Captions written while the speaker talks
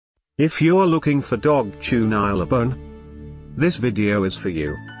If you're looking for DuraChew Nylabone, this video is for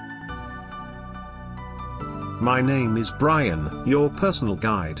you. My name is Brian, your personal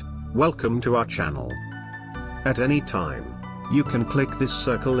guide. Welcome to our channel. At any time, you can click this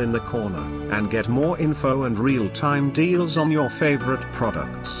circle in the corner and get more info and real-time deals on your favorite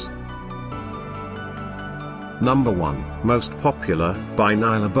products. Number 1, Most Popular, by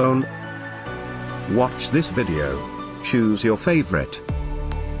Nylabone. Watch this video. Choose your favorite.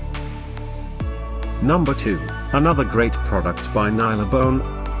 Number 2, another great product by Nylabone.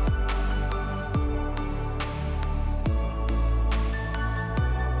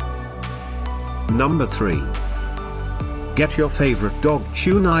 Number 3. Get your favorite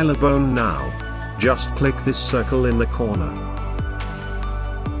DuraChew Nylabone now. Just click this circle in the corner.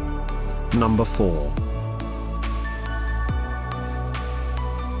 Number 4.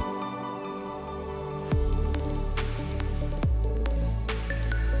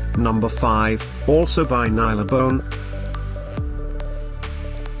 Number 5, also by Nylabone.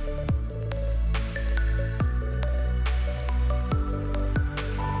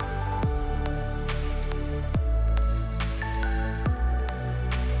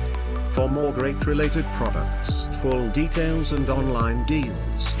 For more great related products, full details and online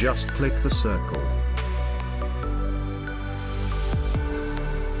deals, just click the circle.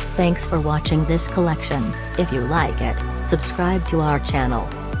 Thanks for watching this collection. If you like it, subscribe to our channel.